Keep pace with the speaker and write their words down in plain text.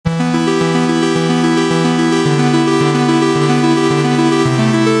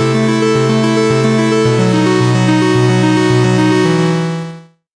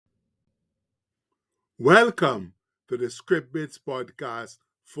Welcome to the Script Bits podcast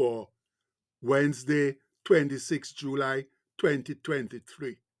for Wednesday, 26 July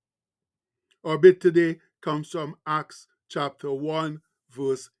 2023. Our bit today comes from Acts chapter 1,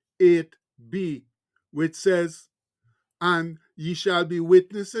 verse 8b, which says, "And ye shall be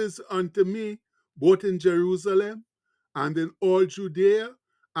witnesses unto me, both in Jerusalem, and in all Judea,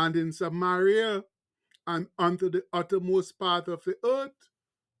 and in Samaria, and unto the uttermost part of the earth."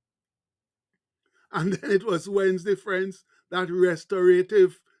 And then it was Wednesday, friends, that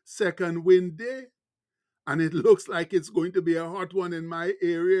restorative second wind day. And it looks like it's going to be a hot one in my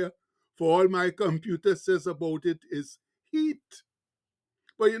area. For all my computer says about it is heat.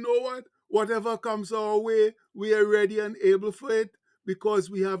 But you know what? Whatever comes our way, we are ready and able for it because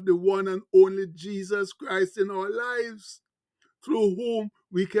we have the one and only Jesus Christ in our lives, through whom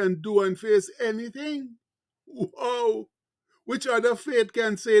we can do and face anything. Whoa! Which other faith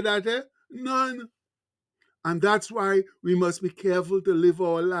can say that, eh? None. And that's why we must be careful to live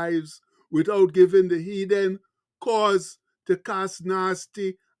our lives without giving the heathen cause to cast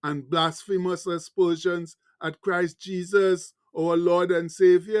nasty and blasphemous aspersions at Christ Jesus, our Lord and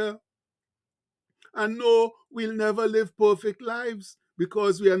Savior. And no, we'll never live perfect lives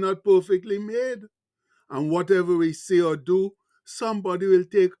because we are not perfectly made. And whatever we say or do, somebody will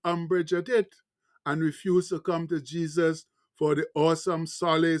take umbrage at it and refuse to come to Jesus for the awesome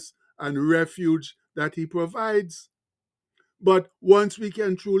solace and refuge that he provides. But once we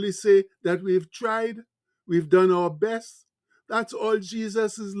can truly say that we've tried, we've done our best, that's all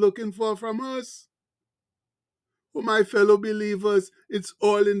Jesus is looking for from us. For my fellow believers, it's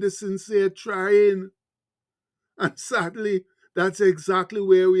all in the sincere trying. And sadly, that's exactly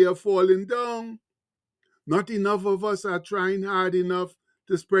where we are falling down. Not enough of us are trying hard enough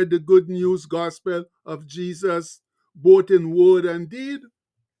to spread the good news gospel of Jesus, both in word and deed.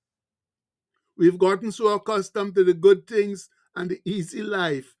 We've gotten so accustomed to the good things and the easy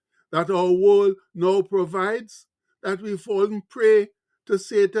life that our world now provides that we've fallen prey to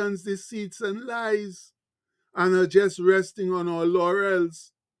Satan's deceits and lies and are just resting on our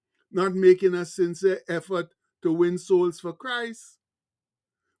laurels, not making a sincere effort to win souls for Christ.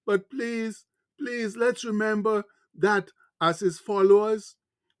 But please, let's remember that as his followers,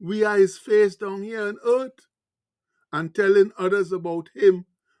 we are his face down here on earth, and telling others about him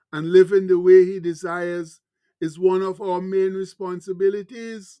and living the way he desires is one of our main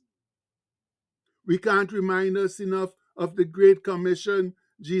responsibilities. We can't remind us enough of the great commission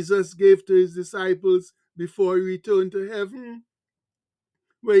Jesus gave to his disciples before he returned to heaven,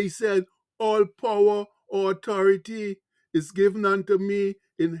 where he said, "All power or authority is given unto me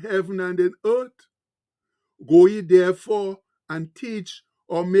in heaven and in earth. Go ye therefore and teach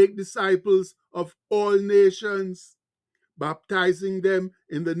or make disciples of all nations, baptizing them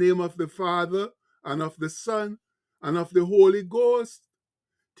in the name of the Father and of the Son and of the Holy Ghost,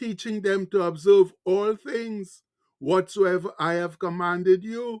 teaching them to observe all things whatsoever I have commanded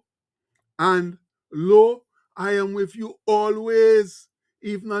you. And lo, I am with you always,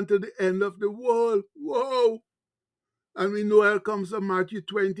 even unto the end of the world." Whoa! And we know it comes from Matthew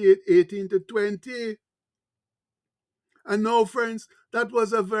 28:18-20. And now, friends, that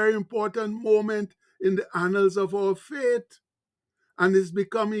was a very important moment in the annals of our faith. And it's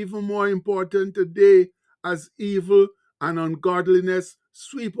become even more important today as evil and ungodliness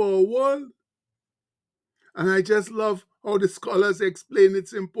sweep our world. And I just love how the scholars explain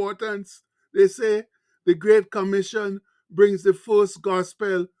its importance. They say the Great Commission brings the first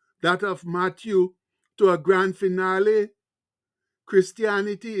gospel, that of Matthew, to a grand finale.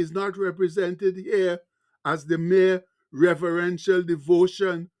 Christianity is not represented here as the mere reverential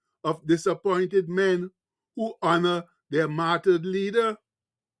devotion of disappointed men who honor their martyred leader.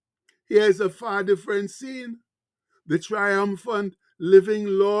 Here is a far different scene. The triumphant living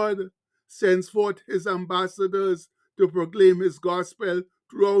Lord sends forth his ambassadors to proclaim his gospel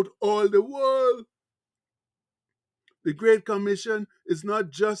throughout all the world. The Great Commission is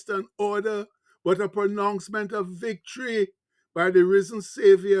not just an order, but a pronouncement of victory by the risen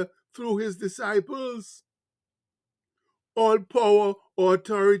Savior through his disciples. All power or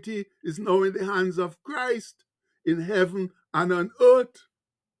authority is now in the hands of Christ in heaven and on earth.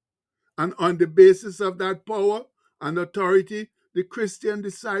 And on the basis of that power and authority, the Christian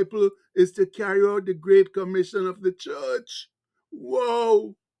disciple is to carry out the Great Commission of the church.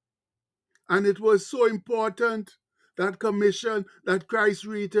 Whoa! And it was so important, that commission, that Christ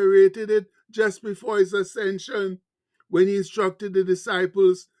reiterated it just before his ascension, when he instructed the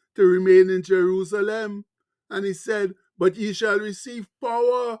disciples to remain in Jerusalem. And he said, "But ye shall receive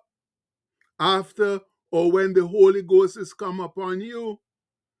power after or when the Holy Ghost is come upon you,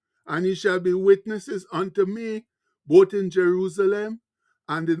 And ye shall be witnesses unto me, both in Jerusalem,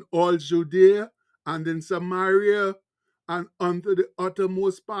 and in all Judea, and in Samaria, and unto the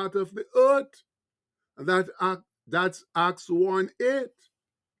uttermost part of the earth. That's Acts 1:8.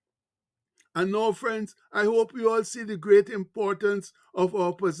 And now, friends, I hope you all see the great importance of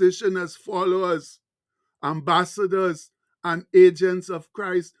our position as followers, ambassadors, and agents of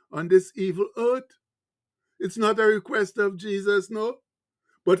Christ on this evil earth. It's not a request of Jesus, no,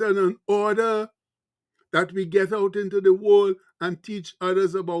 but an order that we get out into the world and teach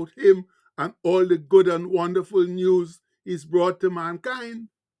others about him and all the good and wonderful news he's brought to mankind.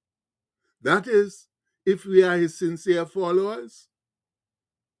 That is, if we are his sincere followers.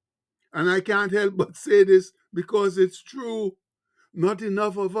 And I can't help but say this because it's true. Not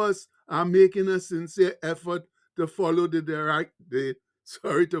enough of us are making a sincere effort to follow the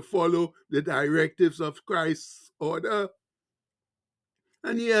directives of Christ's order.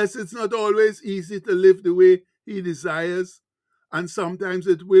 And yes, it's not always easy to live the way he desires, and sometimes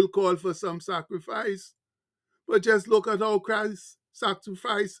it will call for some sacrifice. But just look at how Christ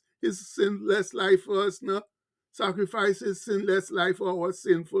sacrificed his sinless life for us now. Sacrifice his sinless life for our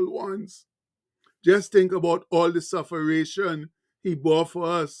sinful ones. Just think about all the sufferation he bore for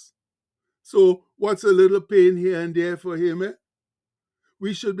us. So what's a little pain here and there for him?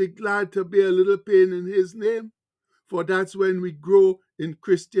 We should be glad to bear a little pain in his name, for that's when we grow in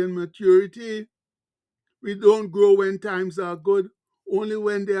Christian maturity. We don't grow when times are good, only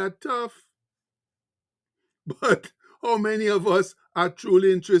when they are tough. But how many of us are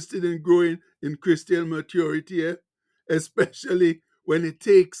truly interested in growing in Christian maturity, especially when it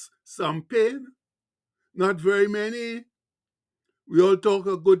takes some pain? Not very many. We all talk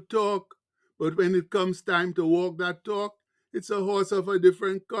a good talk, but when it comes time to walk that talk, it's a horse of a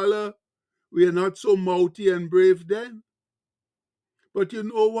different color. We are not so mouthy and brave then. But you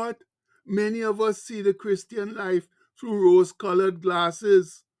know what? Many of us see the Christian life through rose-colored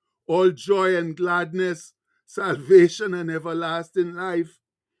glasses, all joy and gladness, salvation and everlasting life.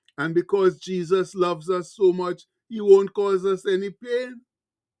 And because Jesus loves us so much, he won't cause us any pain.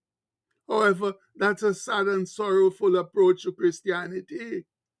 However, that's a sad and sorrowful approach to Christianity.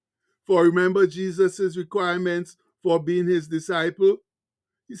 For remember Jesus' requirements for being his disciple?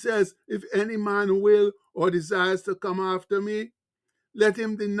 He says, if any man will or desires to come after me, let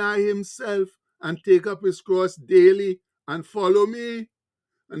him deny himself and take up his cross daily and follow me.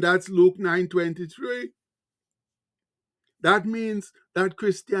 And that's Luke 9:23. That means that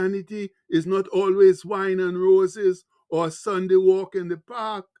Christianity is not always wine and roses or a Sunday walk in the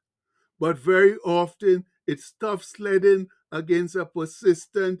park, but very often it's tough sledding against a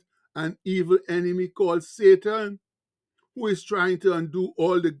persistent and evil enemy called Satan, who is trying to undo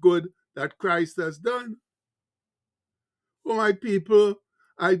all the good that Christ has done. For my people,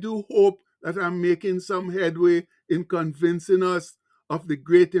 I do hope that I'm making some headway in convincing us of the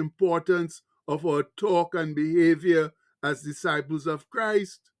great importance of our talk and behavior as disciples of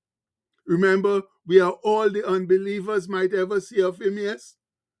Christ. Remember, we are all the unbelievers might ever see of him, yes?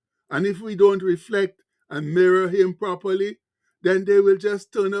 And if we don't reflect and mirror him properly, then they will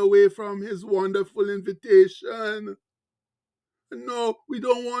just turn away from his wonderful invitation. No, we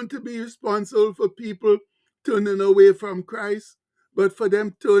don't want to be responsible for people turning away from Christ, but for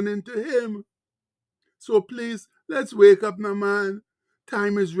them turning to him. So please, let's wake up now, man.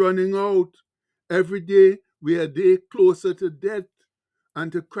 Time is running out. Every day we are a day closer to death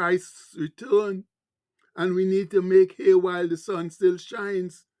and to Christ's return. And we need to make hay while the sun still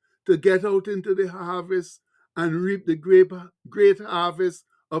shines, to get out into the harvest and reap the great harvest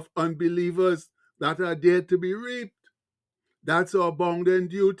of unbelievers that are there to be reaped. That's our bounden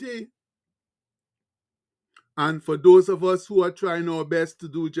duty. And for those of us who are trying our best to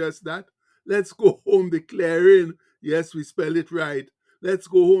do just that, let's go home declaring, yes, we spell it right. Let's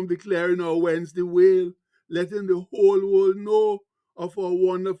go home declaring our Wednesday wail, letting the whole world know of our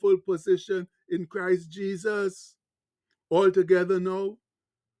wonderful position in Christ Jesus. All together now.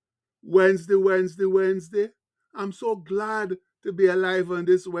 Wednesday, Wednesday, Wednesday. I'm so glad to be alive on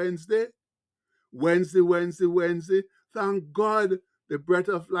this Wednesday. Wednesday, Wednesday, Wednesday. Thank God the breath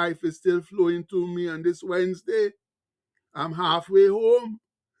of life is still flowing through me on this Wednesday. I'm halfway home.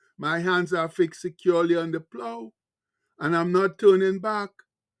 My hands are fixed securely on the plow. And I'm not turning back.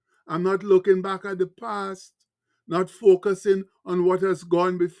 I'm not looking back at the past. Not focusing on what has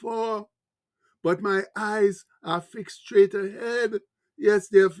gone before. But my eyes are fixed straight ahead. Yes,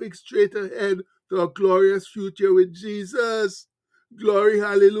 they're fixed straight ahead to a glorious future with Jesus. Glory,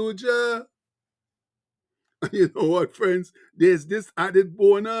 hallelujah. And you know what, friends? There's this added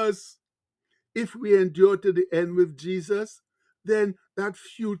bonus. If we endure to the end with Jesus, then that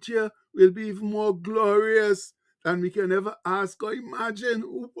future will be even more glorious than we can ever ask or imagine.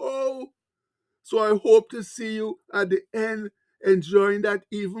 Whoa! So I hope to see you at the end, enjoying that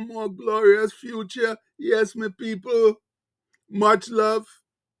even more glorious future. Yes, my people, much love.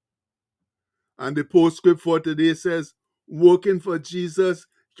 And the postscript for today says, working for Jesus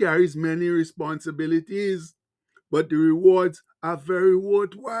carries many responsibilities, but the rewards are very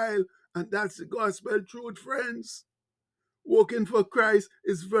worthwhile. And that's the gospel truth, friends. Working for Christ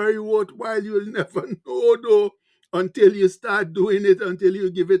is very worthwhile. You'll never know, though, until you start doing it, until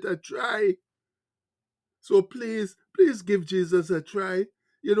you give it a try. So please, please give Jesus a try.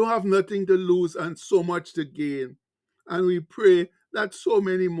 You don't have nothing to lose and so much to gain. And we pray that so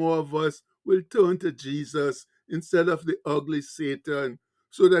many more of us will turn to Jesus instead of the ugly Satan,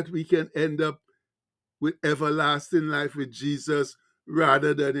 so that we can end up with everlasting life with Jesus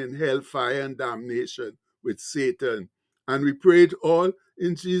rather than in hellfire and damnation with Satan. And we pray it all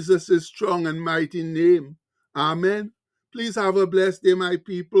in Jesus' strong and mighty name. Amen. Please have a blessed day, my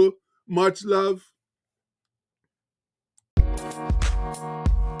people. Much love.